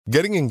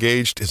Getting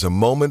engaged is a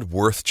moment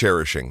worth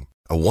cherishing.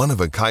 A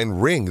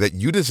one-of-a-kind ring that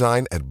you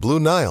design at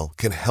Blue Nile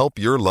can help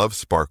your love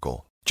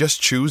sparkle.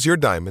 Just choose your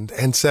diamond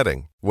and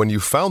setting. When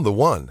you've found the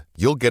one,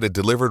 you'll get it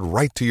delivered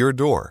right to your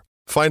door.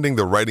 Finding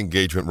the right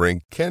engagement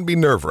ring can be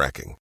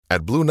nerve-wracking.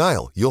 At Blue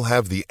Nile, you'll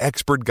have the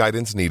expert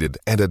guidance needed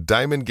and a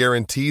diamond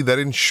guarantee that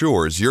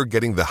ensures you're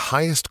getting the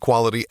highest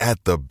quality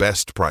at the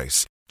best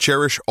price.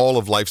 Cherish all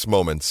of life's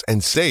moments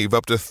and save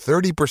up to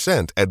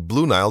 30% at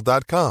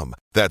BlueNile.com.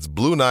 That's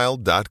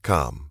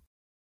BlueNile.com.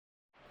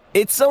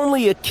 It's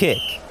only a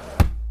kick,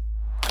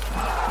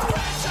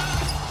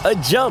 a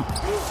jump,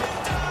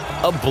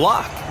 a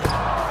block.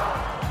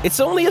 It's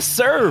only a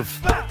serve.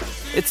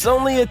 It's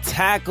only a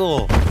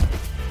tackle,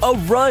 a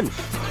run.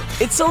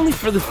 It's only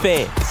for the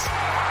fans.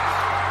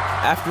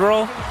 After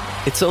all,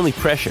 it's only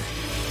pressure.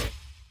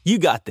 You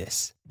got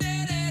this.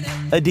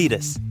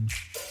 Adidas.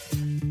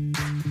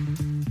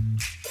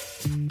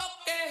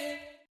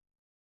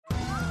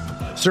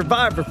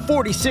 Survivor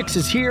 46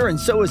 is here, and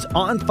so is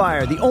On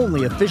Fire, the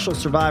only official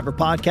Survivor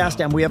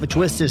podcast, and we have a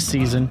twist this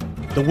season.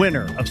 The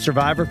winner of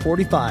Survivor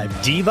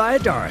 45, Dee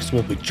Valladares,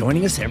 will be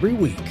joining us every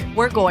week.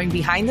 We're going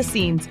behind the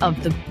scenes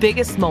of the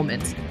biggest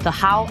moments, the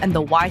how and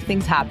the why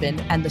things happen,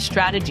 and the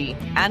strategy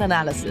and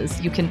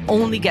analysis you can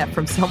only get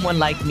from someone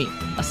like me,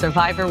 a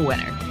Survivor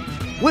winner.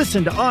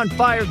 Listen to On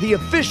Fire, the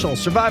official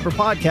Survivor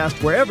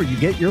podcast, wherever you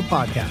get your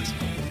podcast.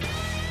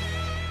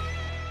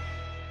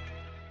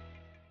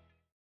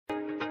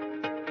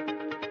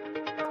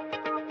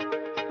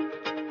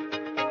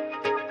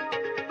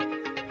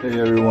 Hey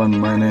everyone,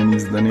 my name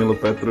is Danilo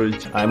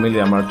Petrovic. I'm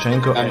Ilya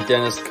Marchenko. I'm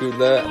Denis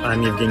Kudla.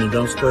 I'm Evgeny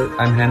Donskoy.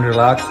 I'm Henry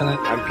Laaksonen.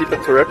 I'm Peter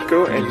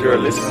Torebko, and you're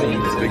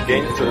listening to the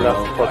Game to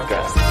Love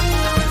podcast.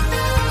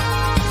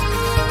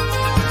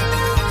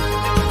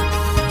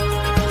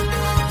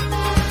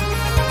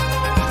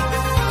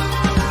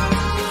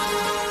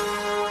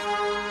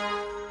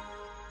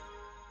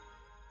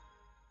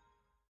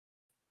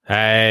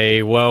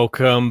 Hey,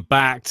 welcome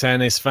back,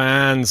 tennis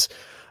fans.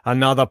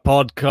 Another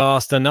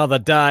podcast, another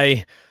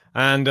day.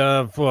 And,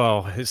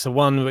 it's the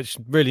one which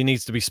really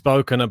needs to be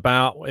spoken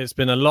about. It's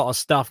been a lot of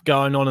stuff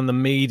going on in the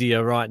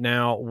media right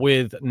now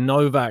with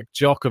Novak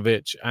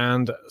Djokovic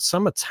and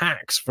some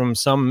attacks from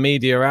some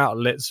media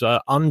outlets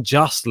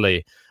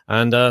unjustly,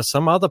 and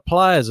some other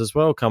players as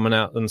well coming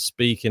out and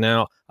speaking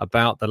out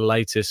about the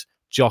latest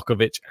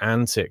Djokovic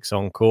antics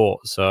on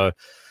court. So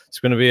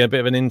it's going to be a bit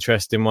of an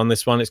interesting one,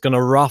 this one. It's going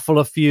to ruffle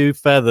a few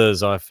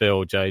feathers, I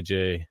feel,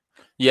 JG.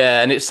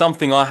 Yeah, and it's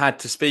something I had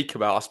to speak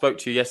about. I spoke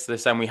to you yesterday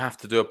saying we have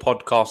to do a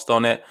podcast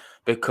on it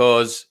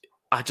because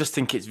I just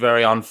think it's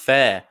very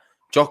unfair.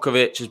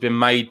 Djokovic has been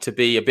made to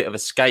be a bit of a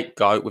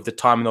scapegoat with the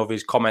timing of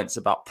his comments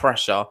about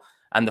pressure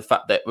and the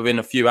fact that within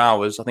a few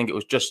hours, I think it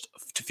was just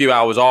a few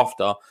hours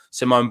after,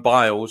 Simone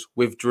Biles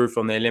withdrew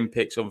from the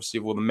Olympics, obviously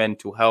with all the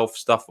mental health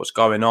stuff, what's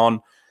going on,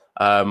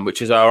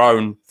 which is our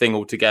own thing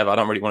altogether. I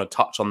don't really want to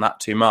touch on that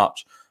too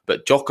much.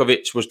 But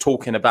Djokovic was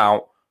talking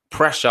about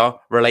pressure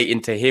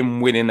relating to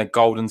him winning a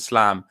Golden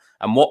Slam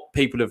and what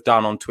people have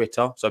done on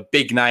Twitter. So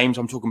big names,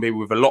 I'm talking people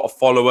with a lot of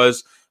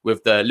followers,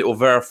 with the little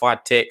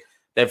verified tick.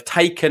 They've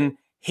taken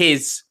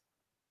his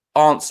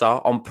answer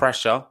on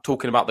pressure,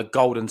 talking about the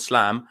Golden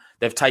Slam.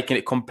 They've taken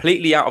it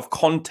completely out of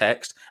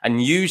context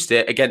and used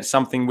it against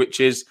something which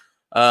is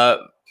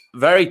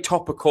very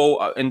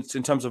topical in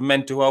terms of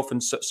mental health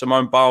and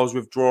Simone Biles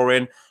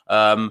withdrawing,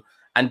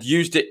 and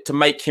used it to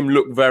make him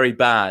look very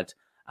bad.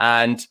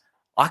 And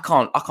I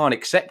can't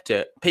accept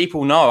it.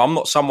 People know I'm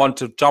not someone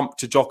to jump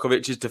to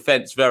Djokovic's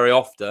defense very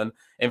often.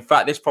 In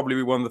fact, this probably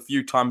be one of the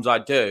few times I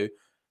do.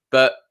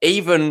 But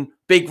even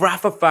big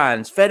Rafa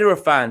fans, Federer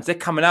fans, they're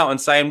coming out and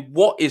saying,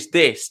 what is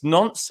this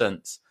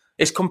nonsense?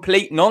 It's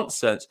complete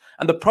nonsense.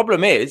 And the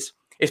problem is,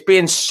 it's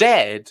being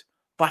shared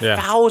by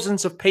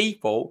thousands of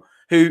people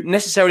who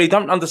necessarily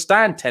don't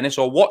understand tennis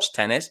or watch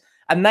tennis.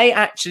 And they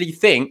actually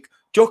think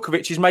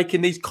Djokovic is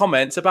making these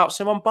comments about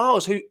Simone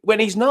Biles, when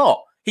he's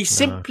not. He's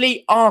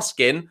simply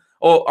answering,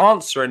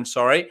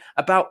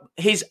 about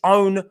his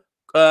own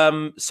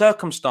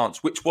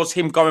circumstance, which was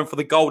him going for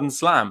the Golden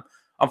Slam.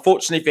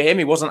 Unfortunately for him,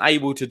 he wasn't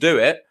able to do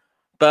it,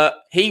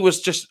 but he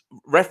was just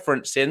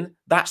referencing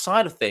that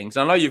side of things.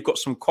 I know you've got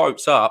some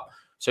quotes up,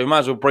 so we might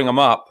as well bring them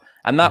up.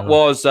 And that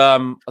was, I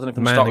don't know if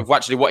we can start with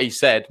actually what he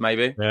said,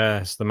 maybe.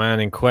 Yes, the man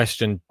in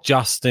question,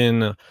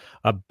 Justin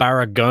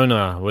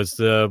Baragona, was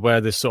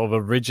where this sort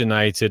of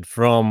originated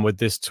from with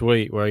this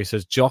tweet where he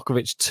says,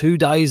 Djokovic 2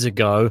 days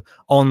ago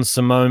on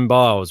Simone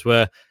Biles,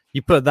 where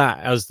you put that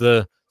as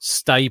the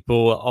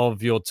staple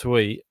of your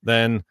tweet,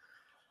 then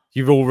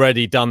you've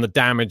already done the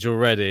damage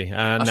already.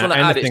 And I just want to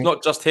add, it's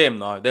not just him,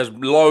 though. There's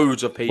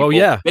loads of people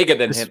bigger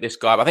than him, this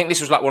guy. But I think this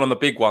was like one of the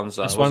big ones,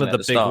 though. It's one of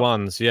the big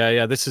ones.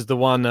 Yeah. This is the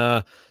one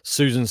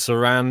Susan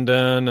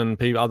Sarandon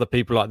and other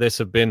people like this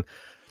have been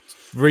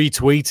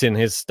retweeting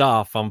his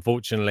stuff,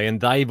 unfortunately. And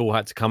they've all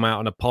had to come out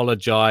and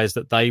apologize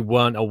that they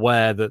weren't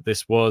aware that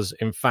this was,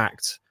 in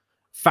fact,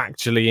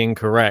 factually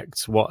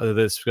incorrect, what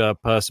this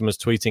person was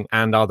tweeting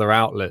and other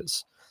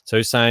outlets. So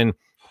he's saying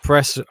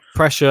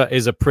pressure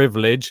is a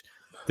privilege.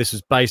 This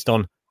was based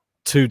on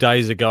 2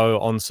 days ago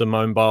on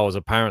Simone Biles,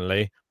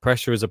 apparently.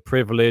 Pressure is a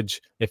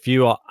privilege. If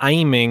you are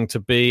aiming to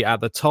be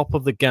at the top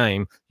of the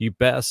game, you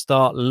better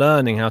start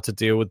learning how to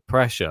deal with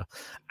pressure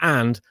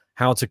and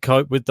how to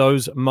cope with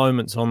those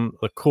moments on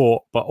the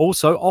court, but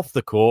also off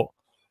the court,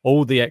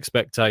 all the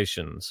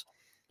expectations.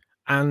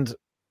 And,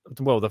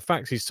 well, the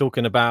facts he's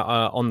talking about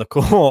on the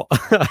court,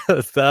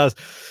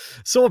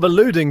 sort of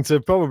alluding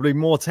to probably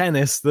more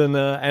tennis than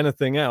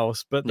anything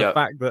else, but the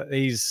fact that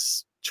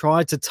he's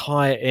tried to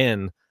tie it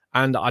in,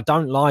 and I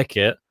don't like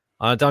it.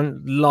 I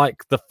don't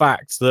like the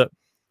fact that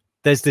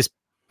there's this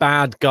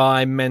bad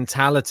guy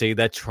mentality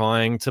they're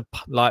trying to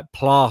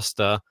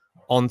plaster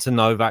onto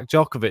Novak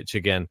Djokovic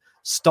again.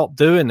 Stop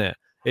doing it.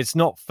 It's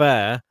not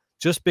fair.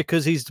 Just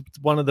because he's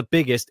one of the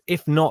biggest,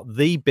 if not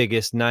the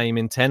biggest name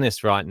in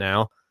tennis right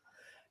now,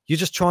 you're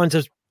just trying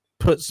to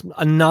put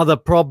another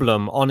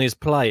problem on his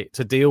plate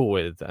to deal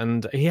with,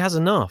 and he has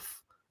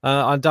enough.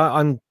 I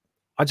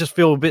just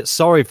feel a bit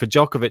sorry for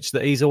Djokovic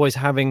that he's always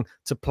having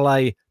to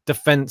play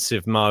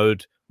defensive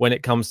mode when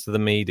it comes to the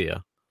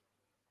media.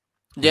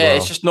 Yeah,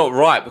 It's just not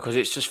right because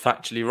it's just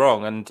factually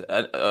wrong. And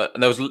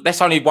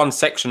that's only one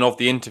section of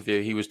the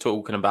interview he was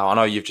talking about. I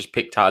know you've just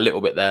picked out a little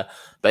bit there,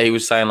 but he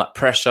was saying like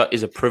pressure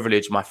is a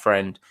privilege, my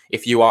friend.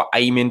 If you are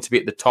aiming to be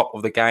at the top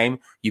of the game,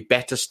 you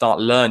better start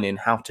learning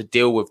how to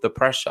deal with the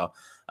pressure.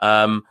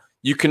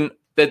 You can.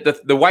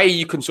 The way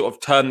you can sort of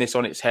turn this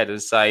on its head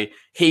and say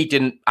he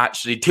didn't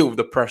actually deal with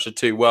the pressure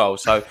too well.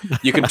 So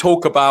you can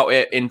talk about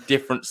it in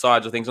different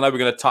sides of things. I know we're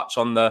going to touch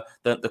on the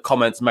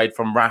comments made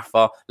from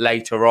Rafa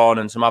later on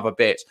and some other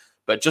bits,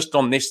 but just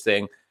on this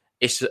thing,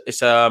 it's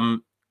I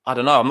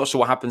don't know. I'm not sure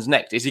what happens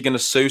next. Is he going to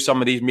sue some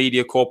of these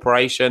media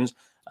corporations?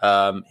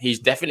 He's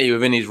definitely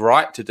within his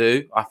right to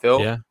do, I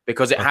feel,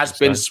 because it has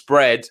been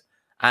spread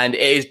and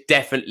it is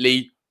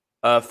definitely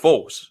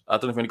false. I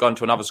don't know if we're going to go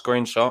into another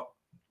screenshot.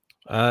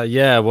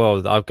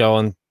 Well, I'll go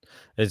on.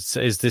 Is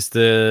this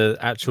the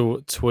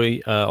actual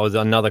tweet or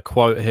another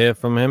quote here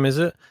from him, is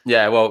it?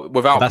 Yeah, well,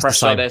 without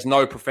pressure, there's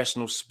no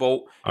professional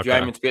sport. If you're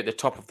aiming to be at the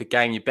top of the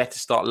game, you better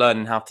start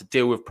learning how to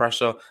deal with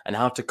pressure and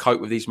how to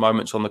cope with these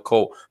moments on the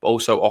court, but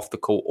also off the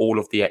court, all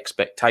of the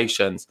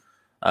expectations.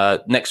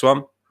 Next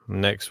one.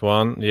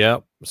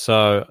 Yep.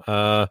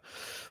 So,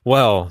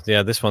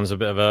 this one's a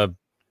bit of a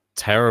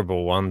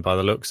terrible one by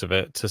the looks of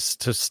it to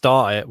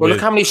start it. Well,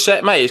 look how many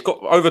mate. It's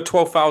got over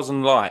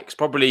 12,000 likes,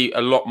 probably a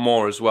lot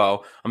more as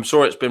well. I'm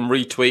sure it's been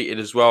retweeted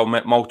as well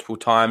multiple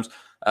times,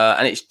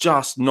 and it's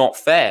just not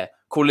fair.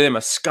 Calling him a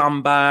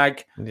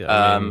scumbag,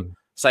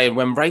 saying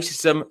when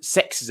racism,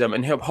 sexism,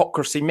 and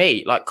hypocrisy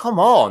meet. Like, come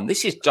on,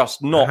 this is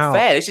just not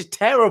fair. This is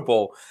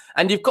terrible.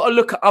 And you've got to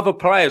look at other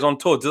players on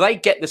tour. Do they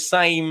get the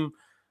same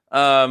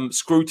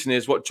scrutiny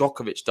as what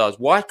Djokovic does?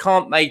 Why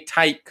can't they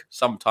take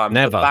sometimes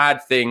the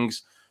bad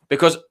things?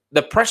 Because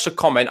the pressure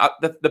comment,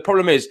 the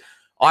problem is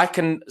I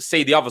can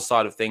see the other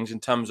side of things in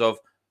terms of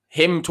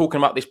him talking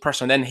about this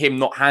pressure and then him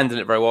not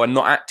handling it very well and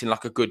not acting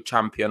like a good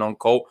champion on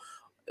court.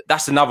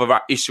 That's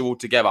another issue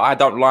altogether. I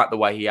don't like the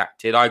way he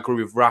acted. I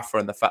agree with Rafa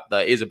and the fact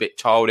that it is a bit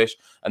childish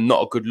and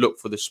not a good look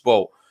for the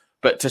sport.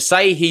 But to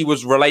say he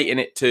was relating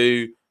it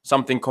to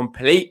something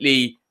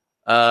completely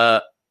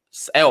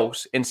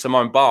else in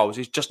Simone Biles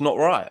is just not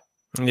right.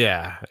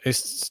 Yeah,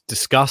 it's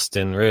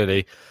disgusting,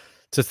 really.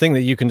 To think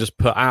that you can just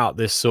put out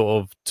this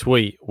sort of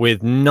tweet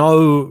with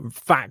no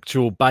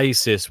factual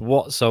basis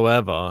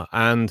whatsoever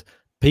and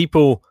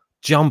people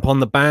jump on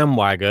the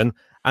bandwagon,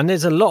 and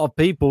there's a lot of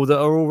people that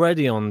are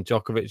already on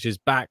Djokovic's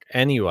back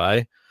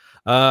anyway.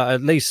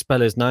 At least spell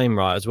his name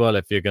right as well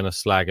if you're going to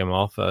slag him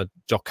off.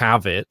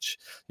 Djokovic.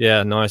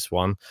 Yeah, nice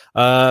one.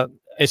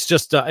 It's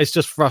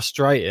just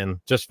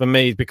frustrating just for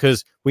me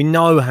because we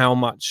know how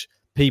much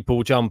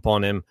people jump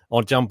on him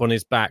or jump on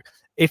his back.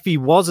 If he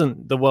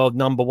wasn't the world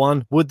number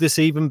one, would this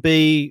even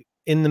be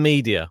in the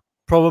media?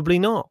 Probably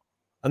not.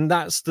 And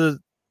that's the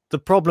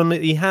problem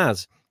that he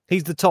has.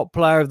 He's the top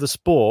player of the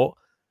sport,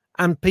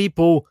 and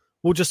people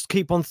will just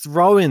keep on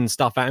throwing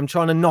stuff at him,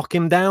 trying to knock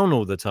him down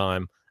all the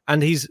time.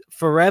 And he's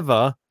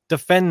forever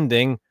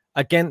defending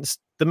against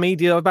the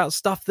media about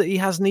stuff that he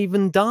hasn't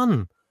even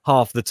done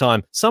half the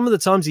time. Some of the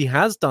times he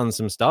has done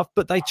some stuff,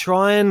 but they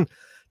try and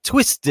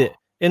twist it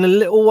in a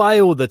little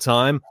way all the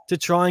time to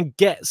try and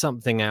get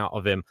something out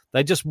of him.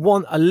 They just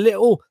want a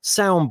little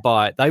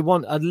soundbite.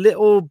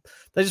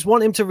 They just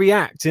want him to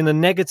react in a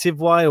negative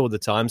way all the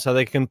time so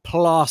they can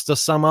plaster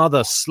some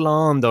other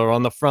slander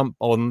on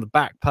the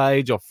back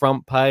page or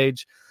front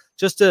page.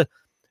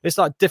 It's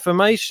like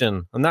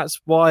defamation. And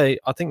that's why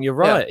I think you're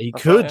right. He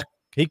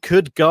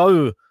could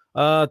go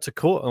to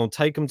court or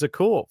take him to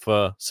court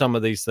for some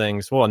of these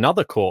things. Well,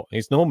 another court.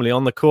 He's normally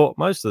on the court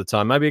most of the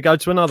time. Maybe go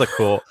to another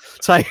court.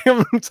 take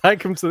him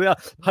to the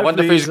other. I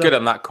wonder if he's good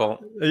on that court.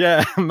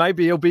 Yeah,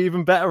 maybe he'll be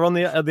even better on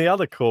the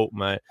other court,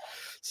 mate.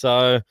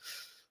 So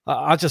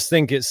I just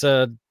think it's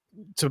to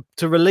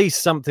release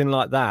something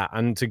like that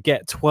and to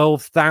get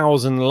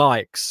 12,000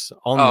 likes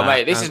on that. Oh,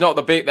 mate, this is not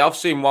the big. I've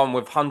seen one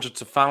with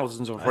hundreds of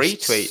thousands of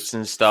retweets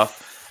and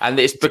stuff, and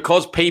it's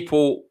because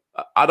people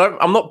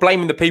I'm not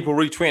blaming the people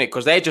retweeting it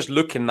because they're just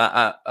looking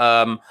at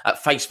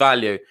face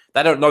value.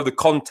 They don't know the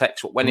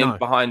context, what went in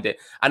behind it.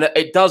 And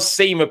it does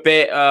seem a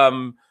bit,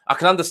 I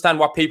can understand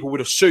why people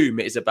would assume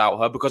it is about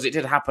her because it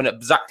did happen at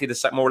exactly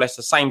more or less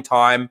the same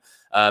time.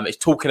 It's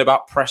talking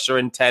about pressure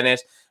in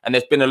tennis, and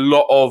there's been a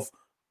lot of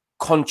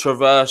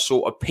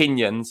controversial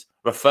opinions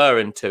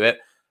referring to it.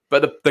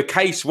 But the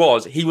case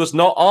was he was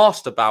not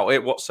asked about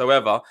it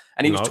whatsoever,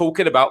 and he was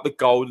talking about the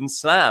Golden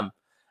Slam.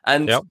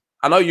 And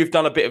I know you've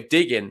done a bit of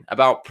digging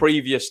about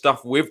previous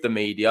stuff with the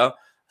media,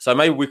 so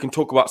maybe we can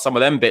talk about some of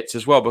them bits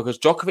as well, because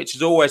Djokovic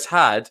has always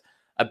had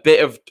a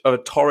bit of a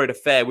torrid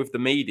affair with the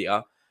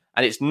media,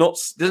 and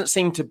doesn't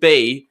seem to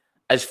be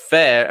as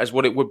fair as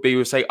what it would be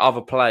with, say,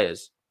 other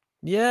players.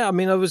 Yeah, I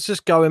mean, I was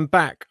just going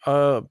back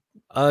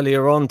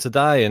earlier on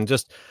today and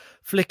just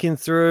flicking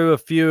through a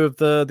few of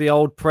the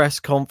old press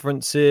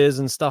conferences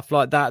and stuff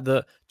like that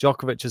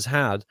Djokovic has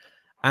had.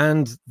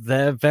 And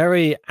they're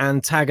very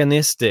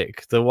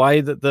antagonistic, the way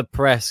that the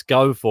press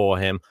go for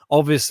him.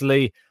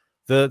 Obviously,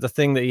 the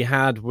thing that he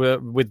had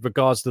with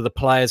regards to the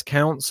Players'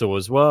 Council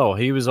as well.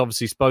 He was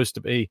obviously supposed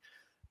to be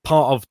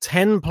part of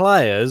 10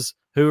 players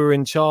who were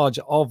in charge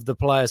of the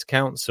Players'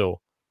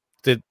 Council.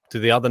 Did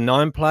the other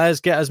 9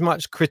 players get as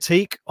much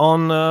critique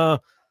on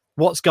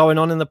what's going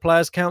on in the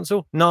Players'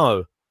 Council?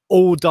 No.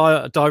 All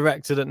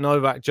directed at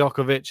Novak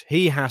Djokovic.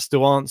 He has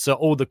to answer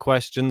all the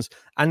questions.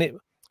 And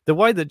the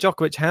way that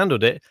Djokovic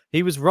handled it,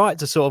 he was right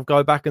to sort of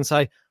go back and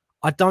say,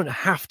 I don't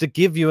have to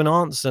give you an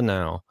answer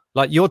now.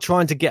 Like, you're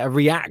trying to get a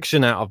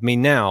reaction out of me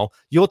now.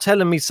 You're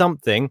telling me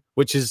something,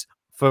 which is,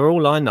 for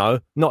all I know,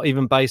 not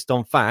even based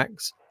on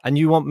facts. And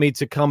you want me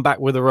to come back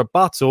with a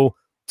rebuttal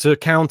to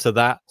counter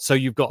that. So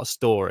you've got a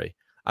story.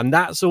 And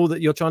that's all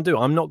that you're trying to do.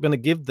 I'm not going to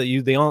give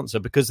you the answer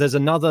because there's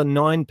another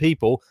 9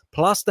 people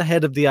plus the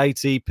head of the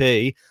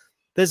ATP.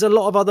 There's a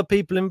lot of other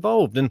people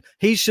involved, and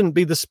he shouldn't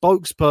be the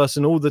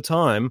spokesperson all the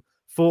time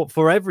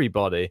for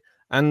everybody.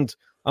 And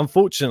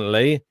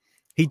unfortunately,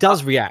 he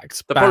does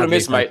react. The problem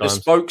is, mate, the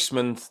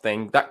spokesman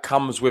thing, that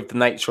comes with the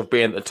nature of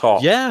being at the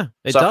top. Yeah,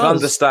 it does. I can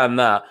understand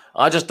that.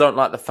 I just don't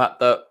like the fact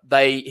that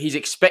he's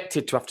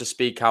expected to have to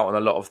speak out on a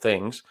lot of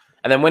things.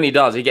 And then when he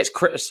does, he gets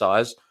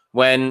criticised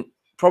when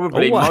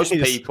probably most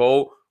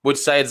people would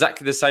say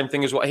exactly the same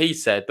thing as what he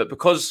said. But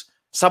because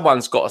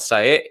someone's got to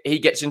say it, he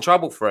gets in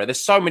trouble for it.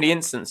 There's so many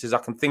instances I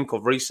can think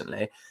of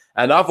recently.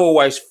 And I've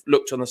always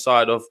looked on the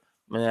side of,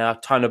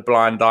 turn a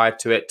blind eye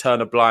to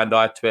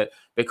it,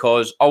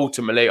 because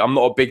ultimately I'm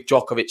not a big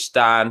Djokovic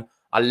stan.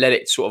 I let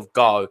it sort of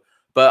go.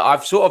 But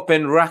I've sort of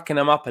been racking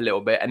them up a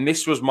little bit, and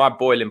this was my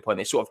boiling point.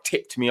 It sort of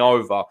tipped me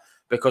over,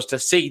 because to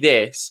see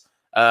this,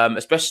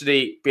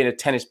 especially being a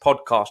tennis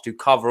podcast who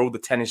cover all the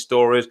tennis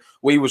stories,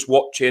 we was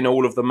watching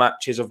all of the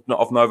matches of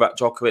Novak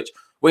Djokovic.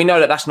 We know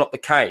that that's not the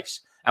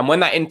case. And when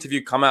that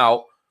interview come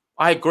out,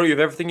 I agree with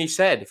everything he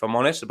said, if I'm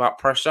honest, about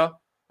pressure.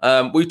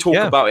 We talk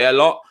about it a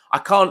lot. I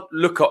can't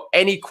look at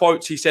any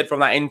quotes he said from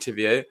that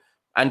interview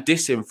and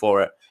diss him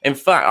for it. In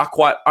fact,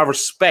 I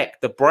respect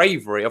the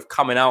bravery of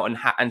coming out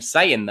and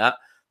saying that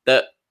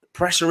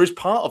pressure is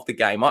part of the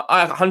game.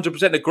 I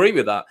 100% agree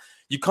with that.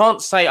 You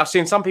can't say, I've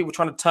seen some people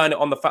trying to turn it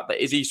on the fact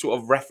that is he sort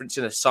of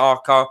referencing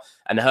Osaka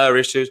and her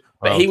issues,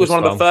 but he was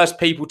one of the first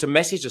people to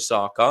message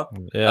Osaka.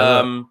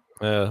 Yeah.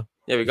 There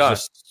we go.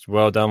 Just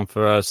well done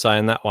for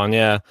saying that one.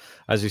 Yeah,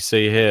 as you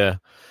see here.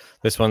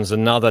 This one's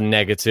another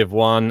negative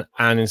one.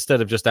 And instead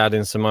of just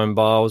adding Simone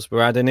Biles,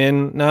 we're adding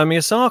in Naomi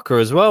Osaka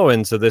as well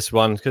into this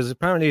one, because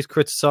apparently he's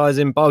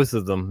criticising both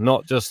of them,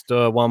 not just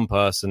one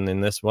person in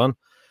this one.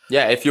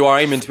 Yeah, if you are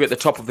aiming to be at the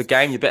top of the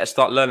game, you better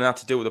start learning how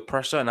to deal with the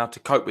pressure and how to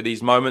cope with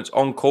these moments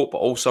on court, but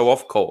also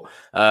off court.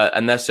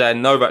 And they're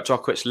saying Novak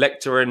Djokovic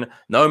lecturing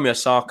Naomi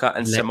Osaka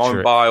and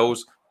Simone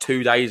Biles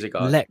 2 days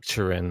ago.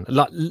 Lecturing.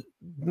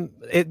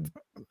 It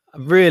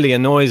really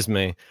annoys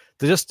me.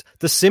 Just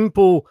the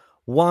simple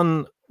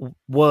one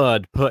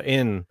word put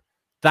in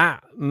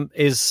that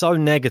is so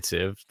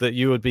negative that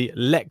you would be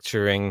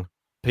lecturing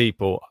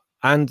people,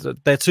 and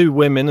they're 2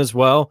 women as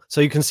well,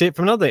 so you can see it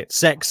from another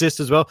sexist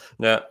as well.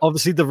 Yeah,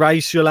 obviously the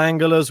racial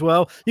angle as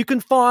well. You can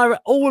fire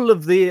all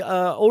of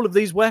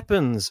these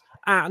weapons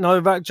at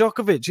Novak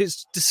Djokovic.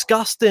 It's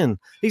disgusting.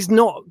 He's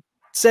not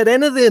said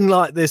anything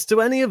like this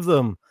to any of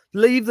them.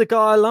 Leave the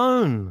guy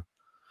alone.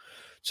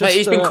 Mate,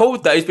 he's been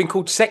called that. He's been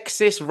called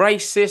sexist,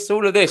 racist,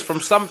 all of this from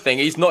something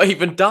he's not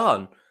even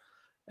done.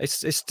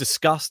 It's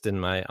disgusting,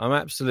 mate. I'm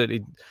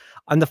absolutely...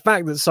 And the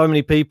fact that so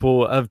many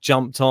people have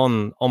jumped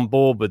on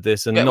board with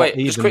this and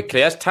just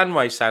quickly, as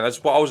Tanway's saying,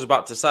 that's what I was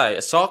about to say.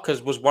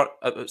 Osaka was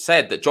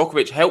said that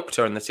Djokovic helped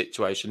her in the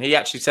situation. He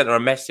actually sent her a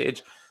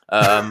message.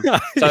 So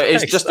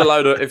it's just a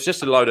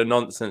load of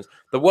nonsense.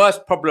 The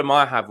worst problem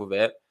I have with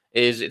it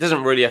is it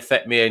doesn't really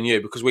affect me and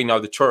you because we know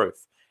the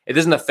truth. It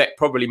doesn't affect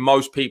probably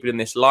most people in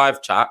this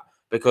live chat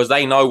because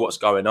they know what's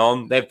going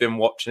on. They've been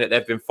watching it.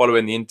 They've been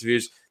following the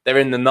interviews. They're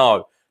in the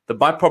know.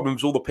 My problem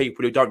is all the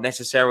people who don't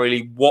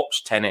necessarily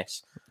watch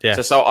tennis.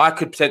 Yes. So I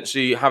could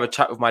potentially have a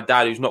chat with my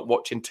dad who's not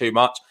watching too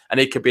much, and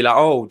he could be like,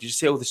 "Oh, did you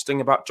see all this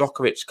thing about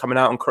Djokovic coming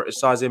out and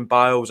criticising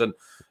Biles?" And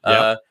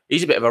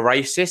He's a bit of a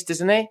racist,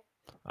 isn't he?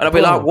 And I'll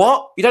be like,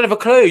 what? You don't have a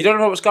clue. You don't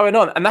know what's going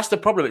on. And that's the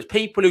problem. It's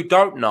people who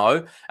don't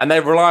know, and they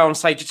rely on,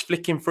 say, just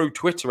flicking through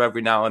Twitter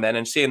every now and then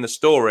and seeing the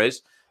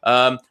stories.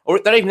 Or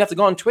they don't even have to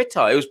go on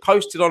Twitter. It was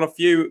posted on a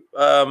few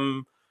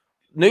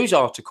news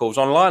articles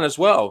online as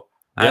well.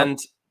 Yep. And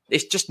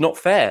it's just not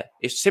fair.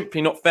 It's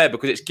simply not fair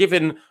because it's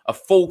given a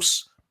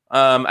false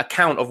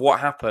account of what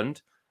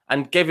happened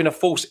and giving a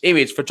false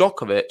image for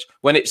Djokovic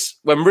when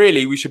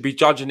really we should be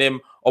judging him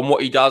on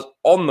what he does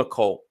on the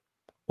court.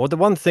 Well, the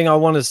one thing I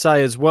want to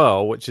say as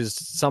well, which is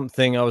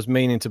something I was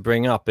meaning to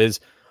bring up, is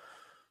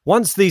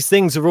once these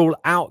things are all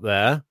out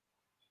there,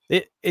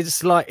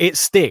 it's like it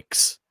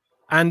sticks.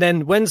 And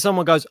then when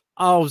someone goes,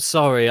 oh,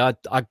 sorry, I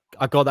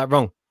got that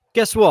wrong.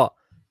 Guess what?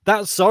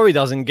 That sorry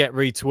doesn't get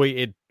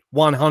retweeted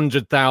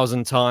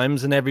 100,000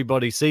 times and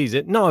everybody sees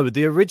it. No,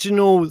 the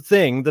original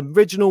thing, the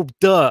original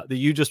dirt that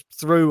you just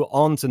threw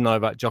onto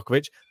Novak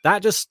Djokovic,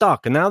 that just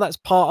stuck. And now that's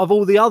part of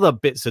all the other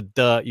bits of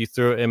dirt you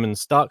threw at him and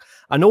stuck.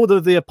 And all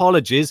of the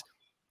apologies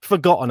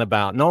forgotten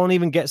about. No one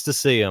even gets to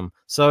see them.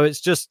 So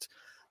it's just,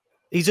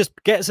 he just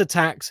gets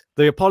attacked,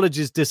 the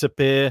apologies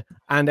disappear,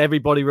 and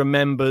everybody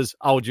remembers,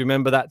 oh, do you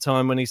remember that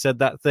time when he said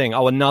that thing?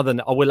 Oh,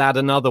 we'll add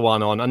another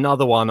one on,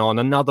 another one on,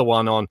 another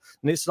one on.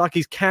 And it's like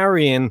he's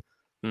carrying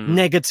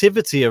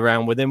negativity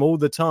around with him all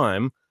the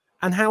time.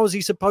 And how is he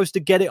supposed to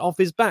get it off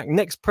his back?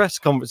 Next press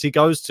conference he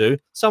goes to,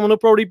 someone will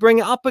probably bring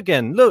it up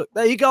again. Look,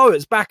 there you go.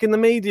 It's back in the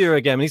media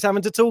again. He's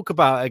having to talk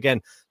about it again.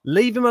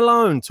 Leave him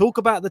alone. Talk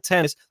about the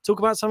tennis. Talk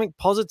about something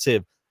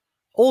positive.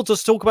 Or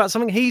just talk about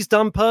something he's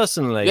done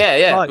personally.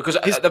 Yeah. Like because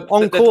the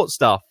on-court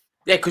stuff.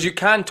 Yeah, because you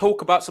can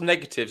talk about some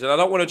negatives. And I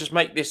don't want to just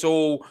make this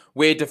all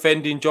we're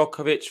defending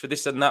Djokovic for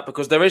this and that,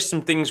 because there is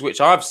some things which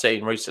I've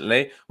seen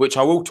recently, which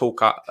I will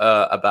talk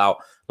about.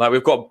 Like,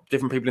 we've got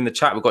different people in the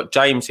chat. We've got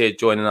James here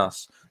joining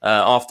us.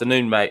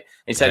 Afternoon, mate.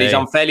 He said he's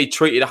unfairly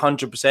treated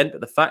 100%,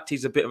 but the fact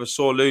he's a bit of a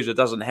sore loser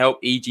doesn't help,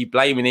 e.g.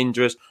 blaming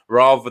injuries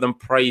rather than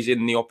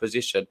praising the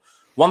opposition.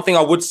 One thing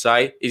I would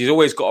say is he's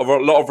always got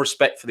a lot of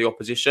respect for the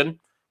opposition.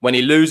 When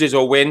he loses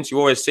or wins, you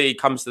always see he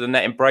comes to the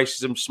net,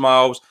 embraces them,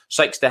 smiles,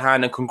 shakes their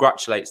hand and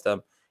congratulates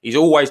them. He's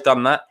always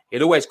done that.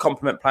 He'd always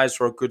compliment players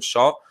for a good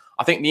shot.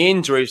 I think the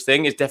injuries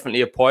thing is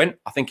definitely a point.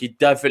 I think he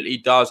definitely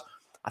does.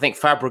 I think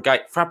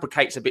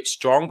fabricates a bit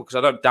strong, because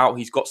I don't doubt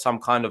he's got some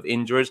kind of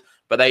injuries,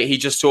 but he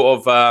just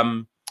sort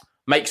of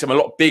makes them a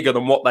lot bigger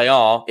than what they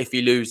are if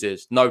he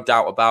loses. No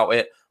doubt about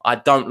it. I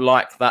don't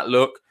like that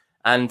look.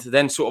 And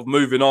then sort of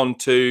moving on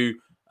to...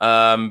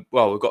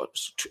 we've got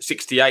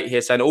 68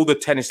 here saying all the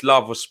tennis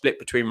love was split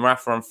between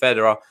Rafa and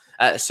Federer.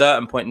 At a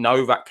certain point,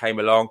 Novak came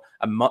along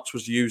and much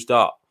was used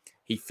up.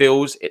 He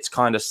feels it's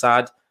kind of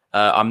sad.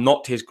 I'm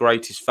not his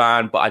greatest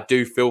fan, but I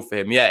do feel for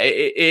him. Yeah,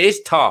 it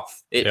is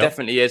tough. It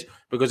definitely is,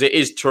 because it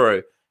is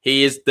true.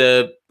 He is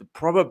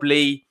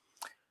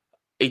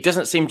he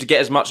doesn't seem to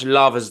get as much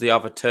love as the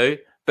other two.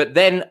 But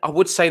then I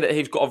would say that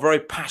he's got a very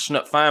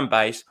passionate fan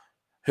base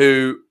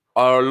who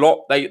are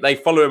they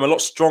follow him a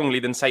lot strongly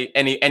than, say,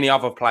 any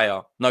other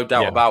player. No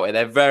doubt about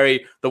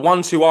it. The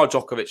ones who are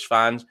Djokovic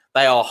fans,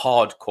 they are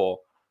hardcore.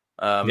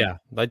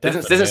 They definitely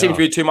doesn't seem to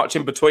be too much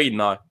in between,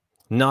 though.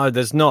 No,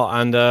 there's not.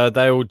 And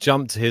they all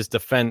jump to his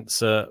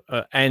defense at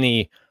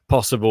any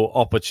possible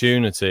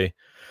opportunity.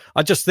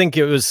 I just think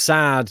it was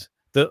sad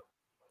that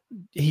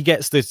he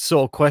gets this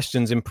sort of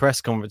questions in press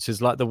conferences,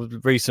 like the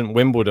recent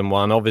Wimbledon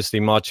one. Obviously,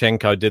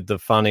 Marchenko did the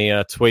funny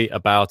tweet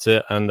about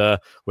it, and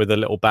with a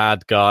little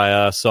bad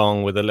guy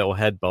song with a little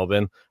head bob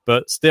in.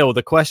 But still,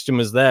 the question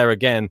was there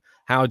again.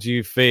 How do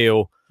you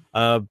feel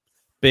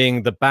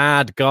being the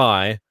bad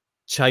guy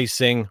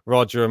chasing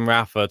Roger and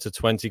Rafa to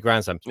 20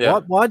 Grand Slams? Yeah.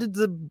 Why did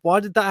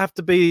that have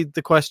to be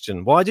the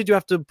question? Why did you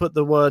have to put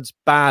the words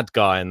bad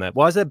guy in there?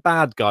 Why is there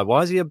bad guy?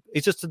 Why is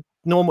he's just a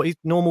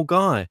normal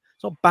guy?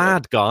 It's not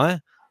bad guy.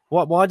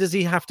 Why does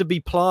he have to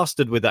be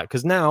plastered with that?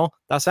 Because now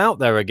that's out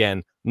there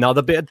again.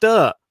 Another bit of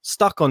dirt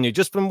stuck on you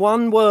just from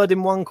one word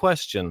in one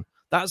question.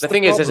 That's the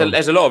thing problem.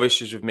 There's a lot of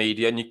issues with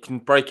media, and you can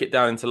break it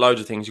down into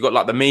loads of things. You've got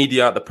like the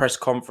media, the press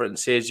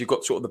conferences, you've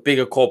got sort of the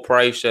bigger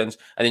corporations,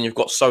 and then you've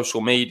got social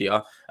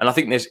media. And I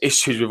think there's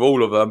issues with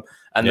all of them.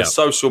 And the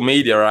social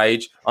media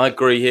age, I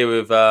agree here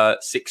with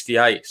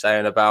 68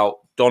 saying about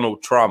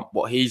Donald Trump,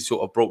 what he's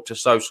sort of brought to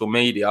social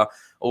media.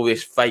 All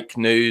this fake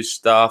news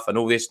stuff and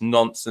all this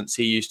nonsense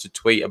he used to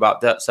tweet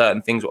about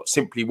certain things what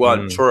simply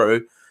weren't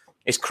true.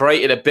 It's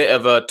created a bit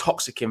of a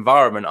toxic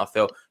environment, I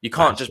feel. You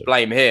can't just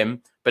blame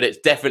him, but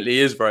it definitely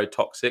is very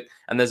toxic.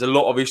 And there's a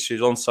lot of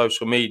issues on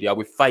social media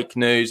with fake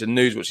news and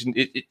news which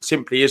it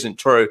simply isn't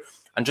true,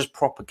 and just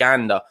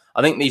propaganda.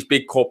 I think these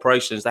big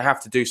corporations, they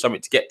have to do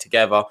something to get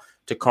together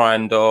to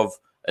kind of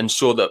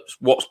ensure that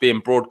what's being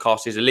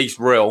broadcast is at least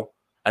real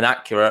and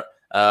accurate.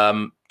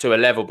 To a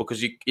level,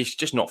 because it's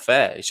just not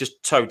fair. It's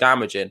just so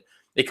damaging.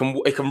 It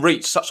can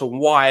reach such a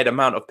wide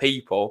amount of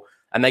people,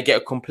 and they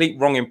get a complete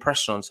wrong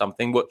impression on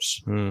something,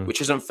 which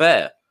isn't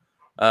fair.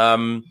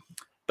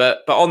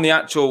 But on the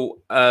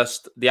actual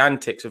the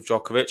antics of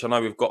Djokovic, I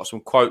know we've got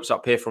some quotes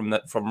up here from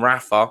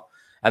Rafa,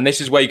 And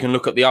this is where you can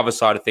look at the other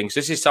side of things.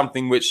 This is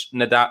something which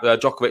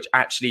Djokovic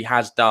actually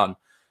has done.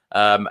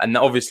 And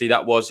obviously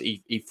that was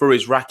he threw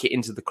his racket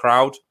into the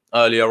crowd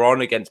earlier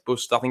on against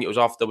Busta. I think it was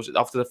after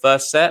the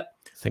first set?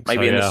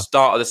 Maybe in the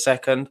start of the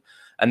second.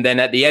 And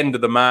then at the end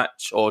of the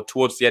match, or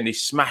towards the end, he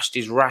smashed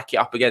his racket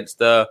up against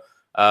the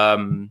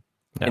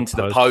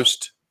the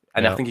post.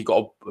 And I think he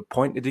got a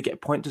point. Did he get a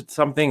point to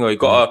something? Or he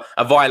got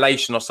a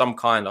violation of some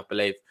kind, I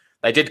believe.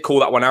 They did call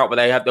that one out, but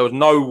there was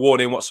no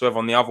warning whatsoever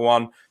on the other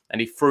one. And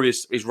he threw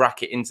his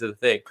racket into the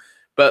thing.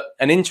 But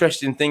an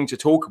interesting thing to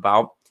talk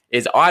about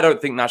is I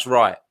don't think that's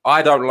right.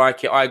 I don't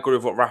like it. I agree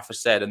with what Rafa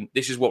said. And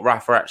this is what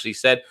Rafa actually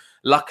said.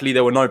 Luckily,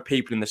 there were no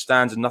people in the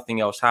stands and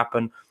nothing else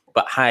happened.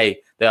 But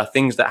hey, there are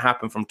things that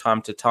happen from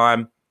time to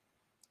time.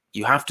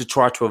 You have to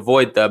try to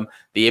avoid them.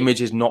 The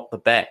image is not the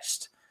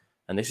best.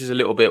 And this is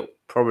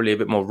probably a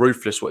bit more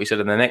ruthless, what he said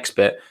in the next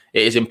bit.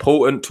 It is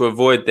important to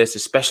avoid this,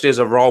 especially as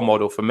a role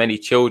model for many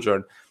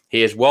children.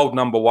 He is world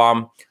number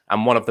one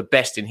and one of the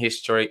best in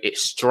history.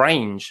 It's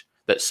strange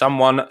that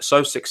someone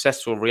so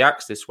successful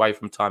reacts this way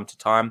from time to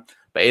time.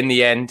 But in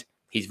the end,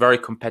 he's very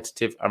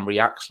competitive and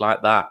reacts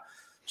like that.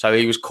 So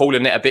he was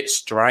calling it a bit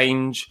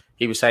strange.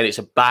 He was saying it's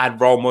a bad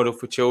role model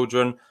for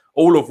children,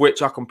 all of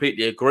which I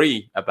completely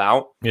agree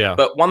about. Yeah.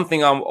 But one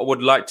thing I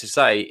would like to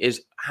say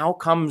is how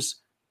comes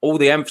all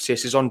the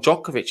emphasis is on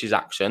Djokovic's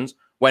actions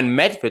when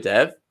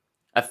Medvedev,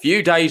 a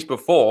few days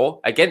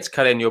before, against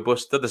Carreño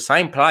Busta, the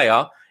same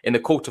player in the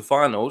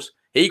quarterfinals,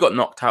 he got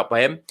knocked out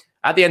by him.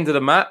 At the end of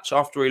the match,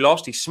 after he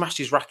lost, he smashed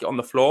his racket on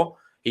the floor.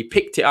 He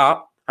picked it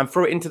up and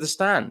threw it into the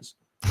stands.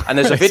 And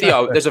there's a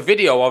video. There's a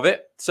video of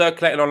it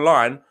circulating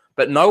online,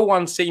 but no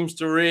one seems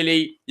to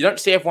really. You don't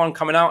see everyone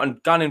coming out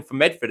and gunning for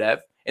Medvedev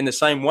in the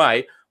same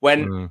way.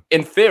 When,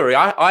 in theory,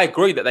 I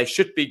agree that they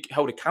should be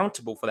held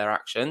accountable for their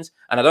actions,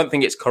 and I don't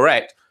think it's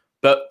correct.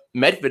 But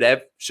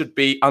Medvedev should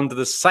be under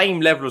the same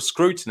level of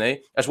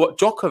scrutiny as what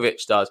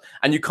Djokovic does.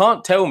 And you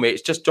can't tell me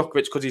it's just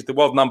Djokovic because he's the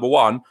world number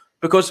one,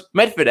 because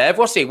Medvedev,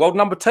 what's he, world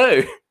number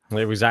two?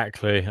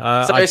 Exactly.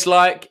 It's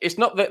like, it's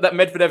not that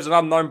Medvedev's an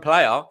unknown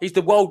player. He's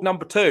the world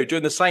number two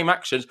doing the same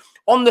actions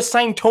on the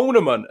same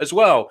tournament as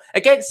well,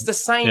 against the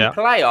same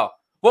player.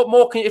 What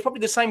more can you, it's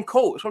probably the same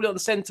court. It's probably on the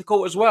centre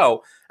court as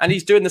well. And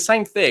he's doing the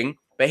same thing,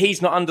 but he's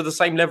not under the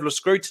same level of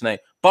scrutiny.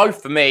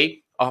 Both, for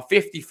me, are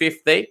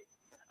 50-50.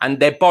 And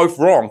they're both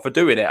wrong for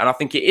doing it. And I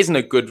think it isn't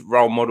a good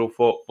role model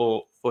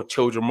for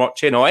children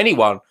watching, or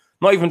anyone,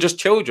 not even just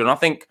children. I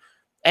think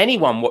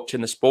anyone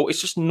watching the sport,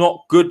 it's just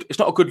not good. It's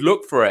not a good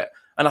look for it.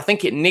 And I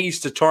think it needs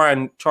to try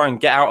and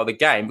get out of the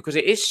game because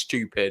it is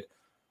stupid.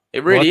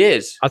 It really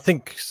is. I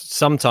think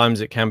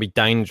sometimes it can be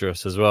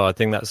dangerous as well. I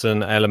think that's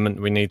an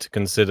element we need to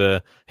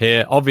consider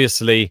here.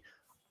 Obviously,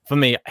 for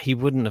me, he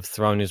wouldn't have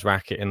thrown his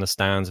racket in the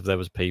stands if there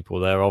was people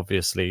there.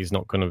 Obviously, he's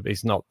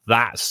not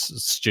that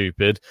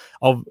stupid.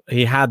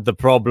 He had the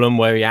problem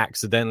where he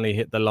accidentally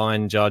hit the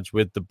line judge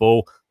with the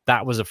ball.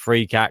 That was a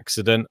freak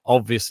accident.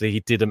 Obviously,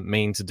 he didn't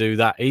mean to do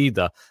that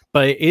either.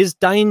 But it is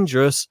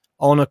dangerous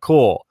on a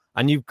court,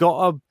 and you've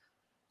got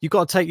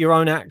to take your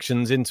own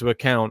actions into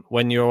account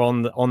when you're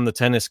on the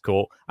tennis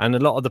court. And a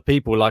lot of the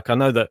people, like I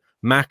know that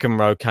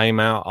McEnroe came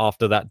out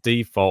after that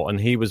default,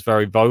 and he was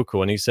very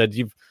vocal, and he said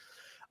you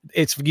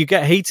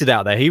get heated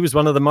out there. He was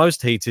one of the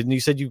most heated, and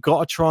he said you've got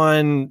to try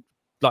and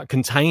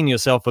contain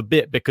yourself a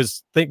bit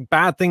because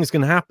bad things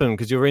can happen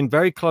because you're in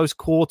very close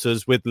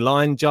quarters with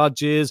line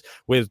judges,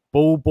 with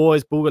ball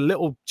boys,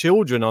 little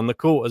children on the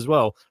court as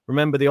well.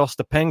 Remember the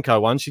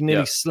Ostapenko one? She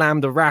nearly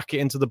slammed a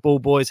racket into the ball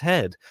boy's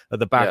head at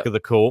the back of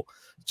the court.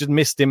 Just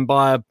missed him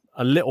by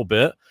a little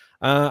bit.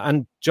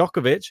 And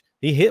Djokovic,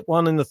 he hit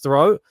one in the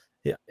throat.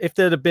 If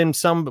there'd have been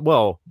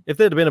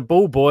a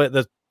ball boy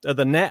at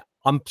the net,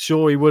 I'm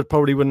sure he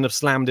probably wouldn't have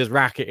slammed his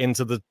racket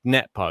into the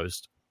net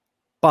post.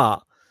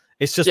 But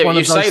it's just one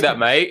of those. You say that,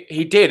 mate.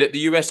 He did at the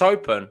US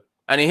Open,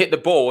 and he hit the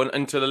ball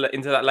into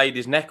that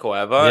lady's neck or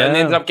whatever, and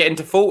ended up getting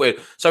defaulted.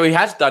 So he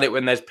has done it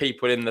when there's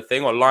people in the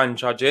thing or line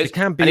judges, it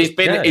can be,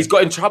 and he's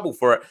got in trouble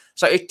for it.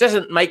 So it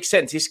doesn't make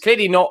sense. He's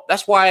clearly not.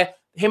 That's why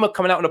him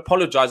coming out and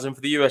apologising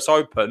for the US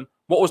Open.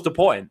 What was the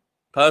point?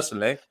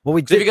 Personally,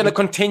 if you're going to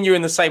continue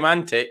in the same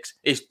antics,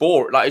 it's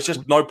boring. It's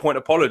just no point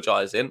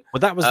apologising.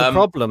 Well, that was the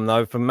problem,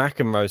 though. From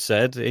McEnroe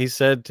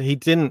said he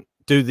didn't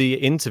do the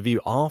interview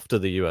after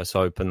the US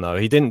Open, though.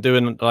 He didn't do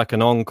an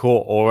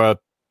encore or a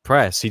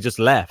press. He just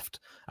left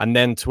and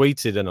then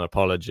tweeted an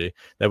apology.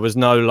 There was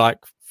no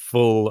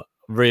full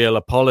real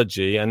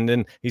apology, and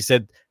then he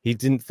said he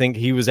didn't think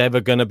he was ever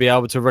going to be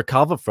able to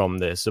recover from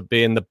this of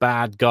being the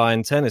bad guy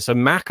in tennis. So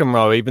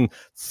McEnroe even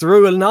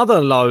threw another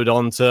load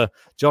onto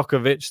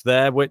Djokovic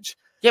there, which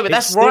but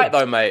that's right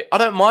though, mate. I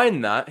don't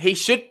mind that. He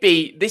should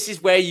be. This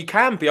is where you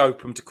can be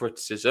open to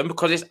criticism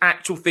because it's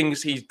actual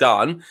things he's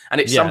done and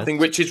it's something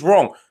which is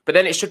wrong. But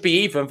then it should be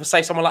even for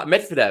say someone like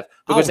Medvedev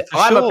because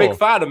I'm a big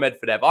fan of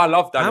Medvedev. I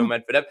love Daniel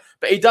Medvedev,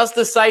 but he does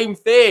the same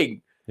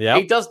thing. Yeah,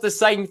 he does the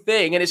same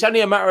thing, and it's only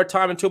a matter of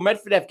time until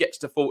Medvedev gets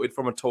defaulted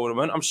from a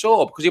tournament. I'm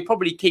sure because he'll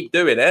probably keep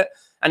doing it,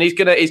 and he's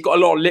got a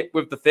lot of lip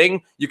with the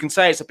thing. You can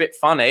say it's a bit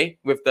funny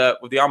with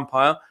the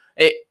umpire.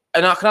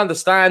 and I can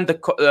understand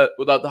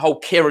the whole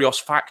curious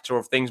factor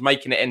of things,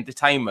 making it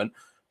entertainment.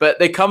 But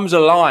there comes a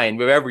line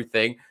with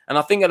everything. And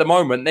I think at the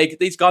moment,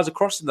 these guys are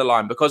crossing the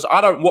line, because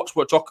I don't watch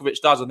what Djokovic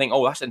does and think,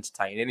 oh, that's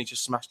entertaining. He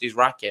just smashed his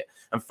racket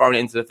and thrown it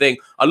into the thing.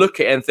 I look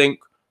at it and think,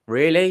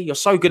 really? You're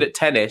so good at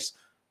tennis.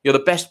 You're the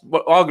best,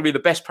 arguably the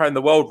best player in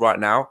the world right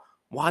now.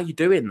 Why are you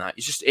doing that?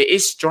 It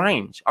is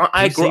strange.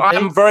 I agree. I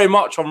am very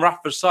much on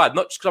Rafa's side,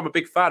 not just because I'm a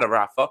big fan of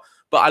Rafa,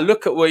 but I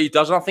look at what he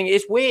does and I think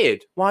it's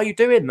weird. Why are you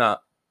doing that?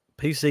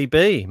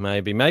 PCB,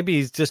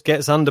 maybe he just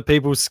gets under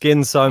people's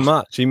skin so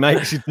much he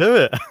makes you do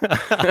it.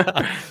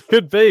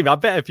 Could be. I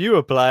bet if you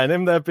were playing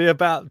him, there'd be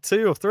about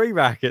 2 or 3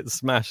 rackets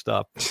smashed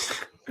up.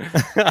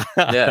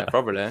 Yeah,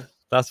 probably.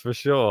 That's for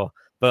sure.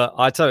 But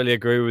I totally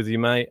agree with you,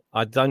 mate.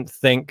 I don't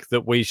think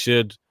that we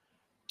should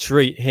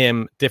treat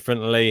him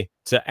differently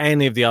to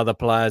any of the other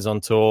players on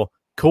tour.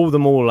 Call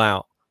them all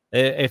out.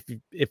 If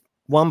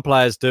one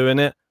player's doing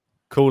it,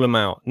 call him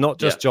out. Not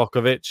just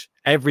Djokovic.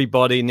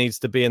 Everybody needs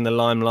to be in the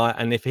limelight.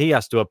 And if he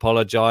has to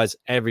apologise,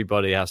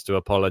 everybody has to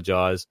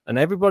apologise. And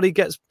everybody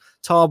gets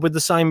tarred with the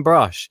same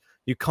brush.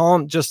 You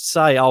can't just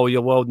say, oh,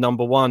 you're world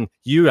number one.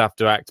 You have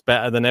to act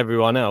better than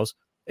everyone else.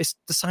 It's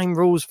the same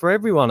rules for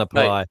everyone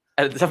apply. Mate,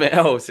 and something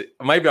else,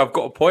 maybe I've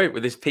got a point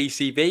with this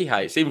PCB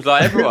hate. It seems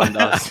like everyone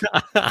does.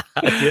 Yeah,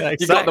 exactly.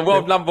 You've got the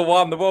world number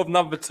one, the world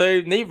number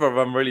two. Neither of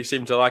them really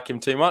seem to like him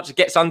too much. It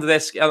gets under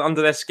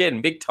their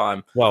skin big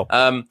time. Well,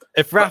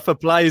 if Rafa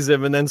plays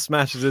him and then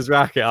smashes his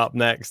racket up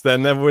next,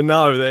 then we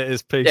know that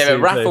it's PCB. Yeah,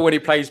 but Rafa, when he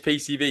plays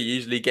PCB,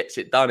 usually gets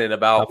it done in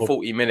about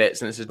 40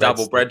 minutes, and it's a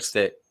double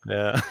breadstick.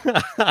 Yeah,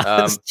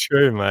 that's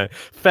true, mate.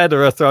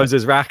 Federer throws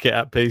his racket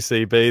at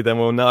PCB, then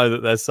we'll know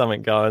that there's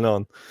something going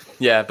on.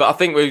 Yeah, but I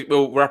think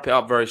we'll wrap it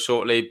up very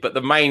shortly. But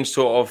the main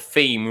sort of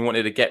theme we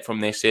wanted to get from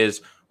this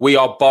is we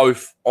are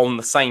both on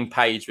the same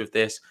page with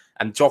this,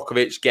 and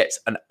Djokovic gets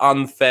an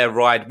unfair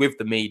ride with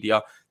the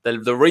media.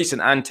 The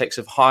recent antics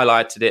have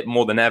highlighted it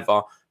more than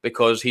ever,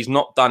 because he's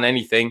not done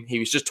anything. He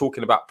was just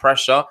talking about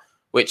pressure,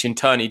 which in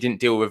turn he didn't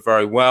deal with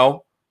very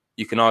well.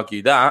 You can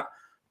argue that.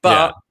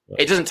 But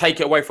it doesn't take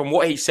it away from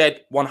what he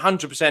said.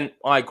 100%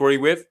 I agree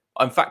with.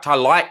 In fact, I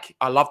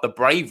love the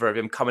bravery of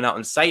him coming out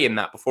and saying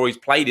that before he's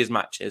played his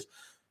matches.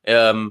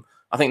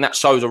 I think that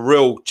shows a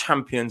real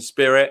champion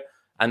spirit,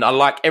 and I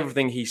like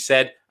everything he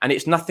said. And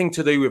it's nothing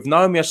to do with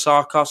Naomi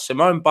Osaka,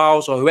 Simone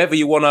Biles, or whoever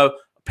you want to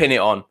pin it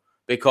on,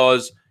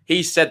 because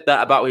he said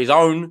that about his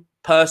own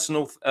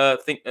personal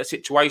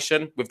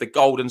situation with the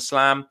Golden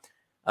Slam.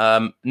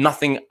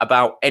 Nothing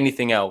about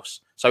anything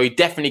else. So he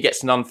definitely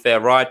gets an unfair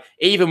ride.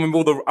 Even with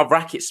all the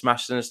racket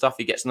smashes and stuff,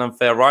 he gets an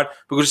unfair ride.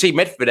 Because you see,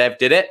 Medvedev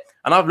did it.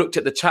 And I've looked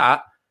at the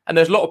chat, and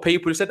there's a lot of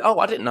people who said, oh,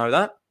 I didn't know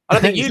that. I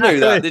don't think you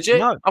knew that, did you?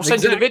 No, I've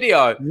sent you the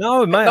video.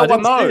 No, mate, no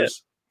one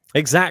knows.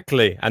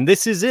 Exactly. And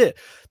this is it.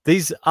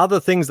 These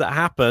other things that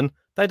happen,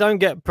 they don't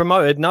get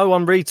promoted. No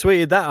one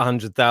retweeted that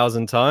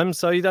 100,000 times,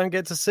 so you don't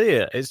get to see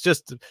it. It's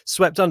just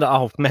swept under.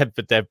 Oh,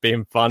 Medvedev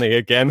being funny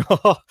again.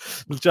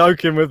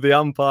 Joking with the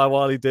umpire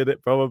while he did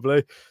it,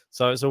 probably.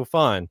 So it's all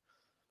fine.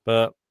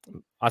 But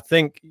I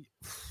think,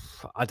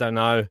 I don't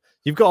know,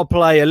 you've got to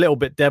play a little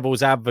bit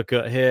devil's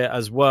advocate here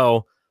as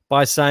well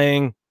by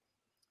saying,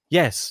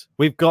 yes,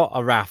 we've got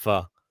a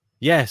Rafa.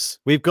 Yes,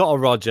 we've got a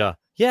Roger.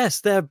 Yes,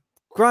 they're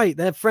great.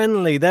 They're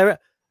friendly.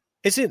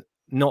 Is it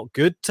not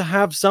good to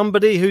have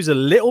somebody who's a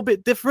little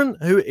bit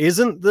different, who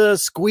isn't the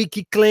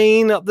squeaky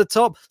clean up the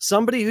top?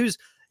 Somebody who's,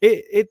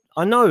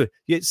 I know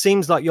it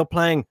seems like you're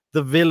playing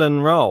the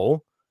villain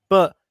role,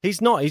 but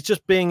he's not. He's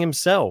just being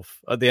himself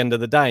at the end of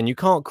the day. And you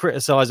can't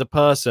criticize a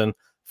person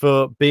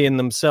for being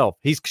themselves.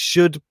 He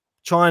should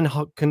try and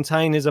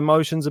contain his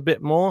emotions a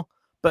bit more.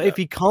 But if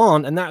he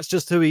can't, and that's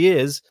just who he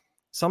is,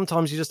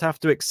 sometimes you just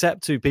have to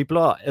accept who people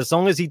are. As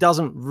long as he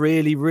doesn't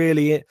really,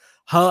 really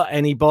hurt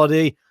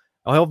anybody.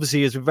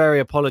 Obviously, he's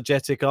very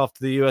apologetic after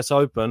the US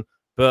Open.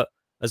 But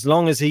as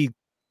long as he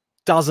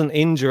doesn't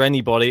injure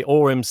anybody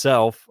or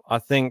himself, I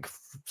think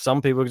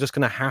some people are just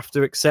going to have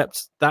to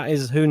accept that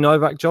is who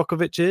Novak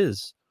Djokovic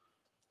is.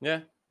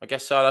 Yeah, I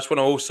guess so. That's what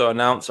I also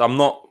announce. I'm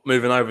not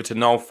moving over to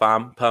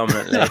Nolfam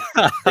permanently.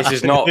 This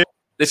is not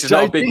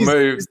a big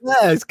move.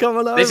 He's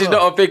coming over. This is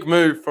not a big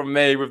move from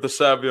me with the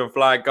Serbian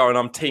flag going.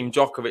 I'm Team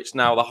Djokovic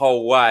now the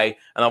whole way,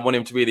 and I want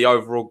him to be the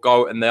overall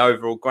GOAT and the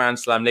overall Grand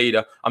Slam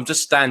leader. I'm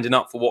just standing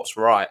up for what's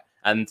right.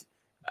 And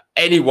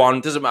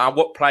anyone, doesn't matter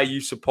what player you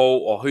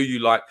support or who you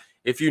like,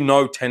 if you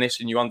know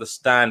tennis and you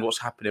understand what's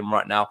happening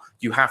right now,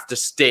 you have to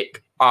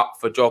stick up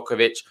for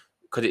Djokovic,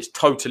 because it's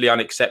totally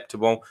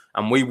unacceptable,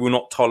 and we will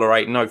not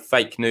tolerate no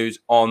fake news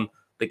on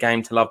the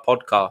Game to Love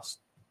podcast.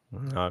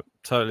 No,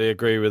 totally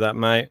agree with that,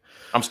 mate.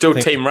 I'm still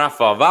Team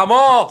Rafa.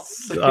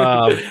 Vamos!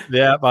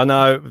 Yeah, I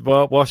know.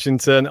 Well,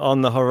 Washington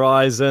on the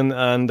horizon,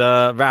 and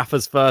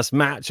Rafa's first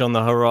match on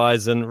the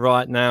horizon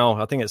right now.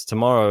 I think it's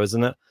tomorrow,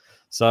 isn't it?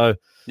 So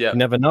you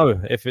never know.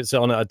 If it's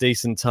on at a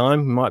decent time,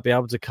 we might be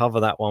able to cover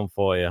that one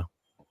for you.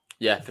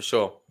 Yeah, for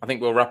sure. I think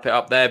we'll wrap it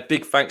up there.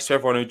 Big thanks to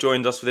everyone who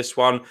joined us for this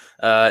one.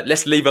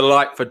 Let's leave a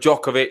like for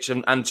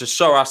Djokovic and to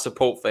show our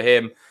support for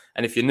him.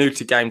 And if you're new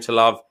to Game to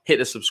Love, hit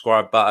the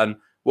subscribe button.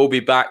 we'll be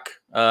back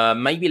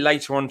maybe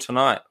later on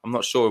tonight. I'm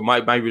not sure.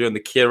 Maybe doing the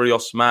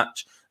Kyrgios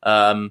match.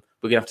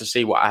 We're going to have to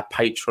see what our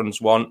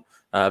patrons want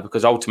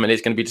because ultimately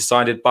it's going to be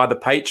decided by the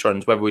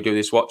patrons whether we do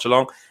this watch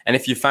along. And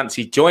if you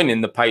fancy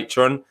joining the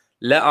Patreon,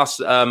 let us,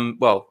 don't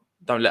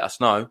let us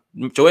know.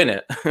 Join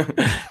it.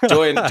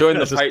 join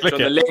the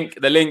Patreon.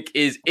 The link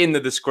is in the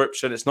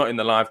description. It's not in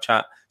the live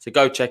chat. So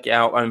go check it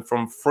out. And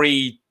from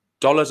 $3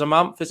 a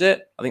month, is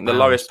it? I think the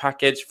lowest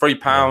package,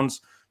 £3.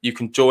 You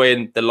can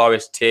join the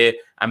lowest tier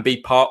and be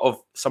part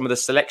of some of the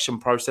selection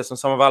process on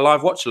some of our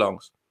live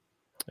watch-alongs.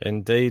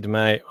 Indeed,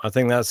 mate. I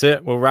think that's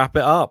it. We'll wrap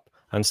it up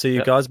and see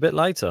you guys a bit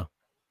later.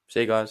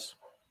 See you guys.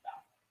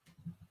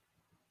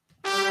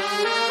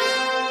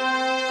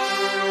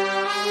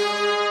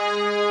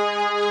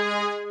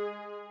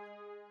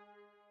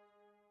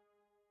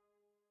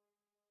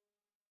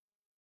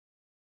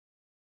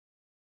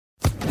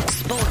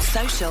 Sports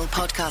Social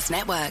Podcast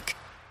Network.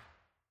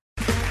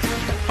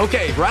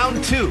 Okay,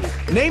 round 2.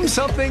 Name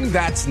something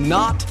that's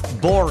not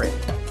boring.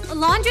 A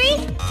laundry?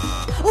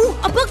 Ooh,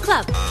 a book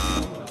club.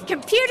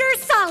 Computer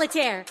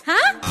solitaire,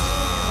 huh?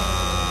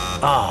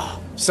 Ah,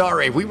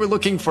 sorry, we were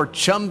looking for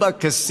Chumba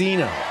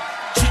Casino.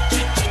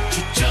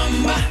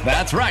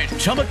 That's right,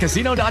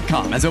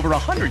 ChumbaCasino.com has over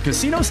 100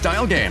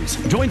 casino-style games.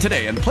 Join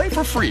today and play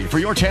for free for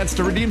your chance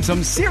to redeem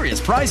some serious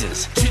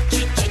prizes.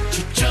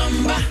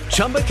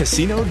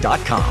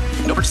 ChumbaCasino.com.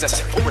 No purchase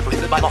necessary. Void where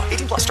prohibited by law.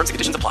 18+ terms and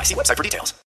conditions apply. See website for details.